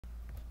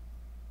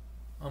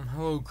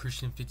Hello,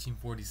 Christian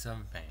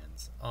 1547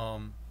 fans.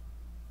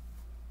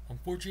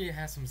 Unfortunately, I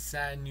have some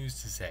sad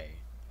news to say.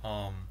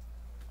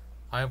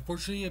 I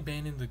unfortunately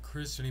abandoned the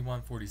Chris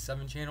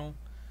 3147 channel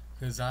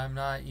because I'm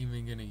not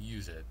even gonna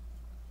use it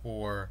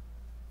for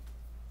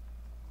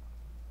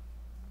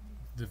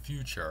the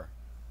future.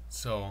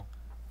 So,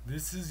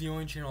 this is the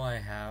only channel I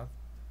have.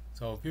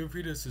 So, feel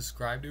free to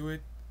subscribe to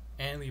it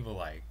and leave a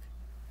like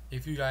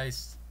if you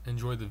guys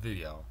enjoyed the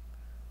video.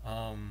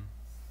 Um,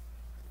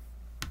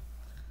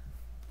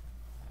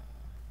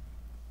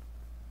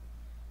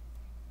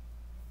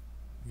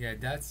 yeah,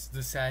 that's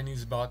the sad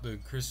news about the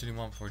Chris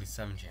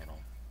 3147 channel.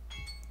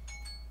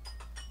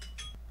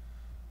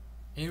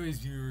 Anyways,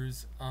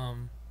 viewers,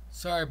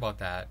 sorry about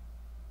that.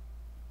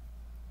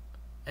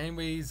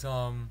 Anyways,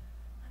 I'm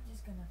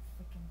just gonna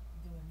freaking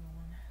do a new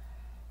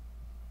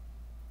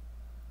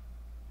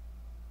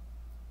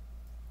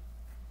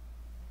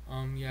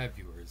one. yeah,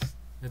 viewers.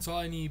 That's all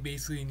I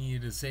basically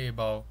needed to say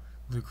about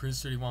the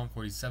Chris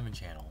 3147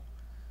 channel.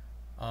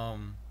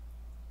 Um,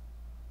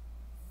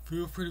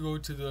 feel free to go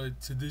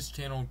to this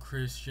channel,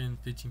 Christian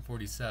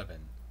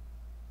 1547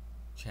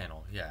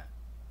 channel. Yeah.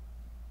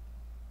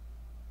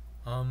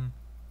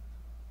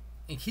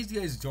 In case you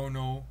guys don't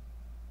know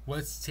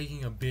what's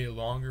taking a bit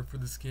longer for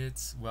the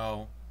skits,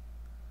 well,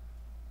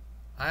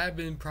 I have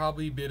been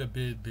probably a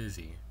bit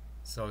busy.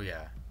 So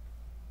yeah.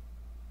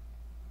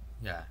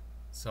 Yeah.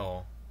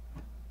 So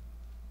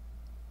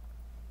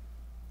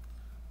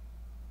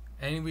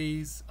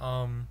anyways,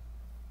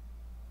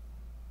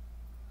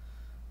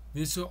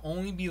 this will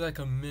only be like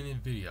a minute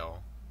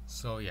video.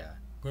 So yeah.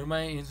 Go to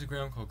my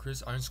Instagram called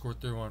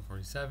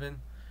Chris_3147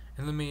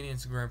 and the main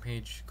Instagram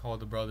page called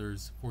The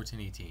Brothers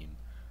 1418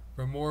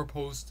 for more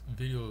posts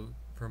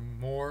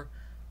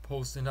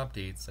and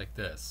updates like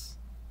this.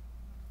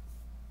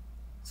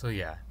 So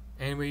yeah.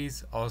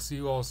 Anyways, I'll see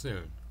you all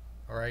soon.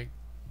 Alright?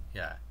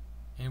 Yeah.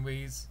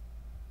 Anyways,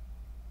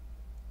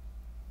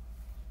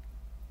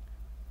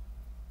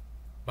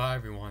 bye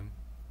everyone.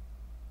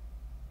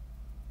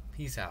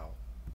 Peace out.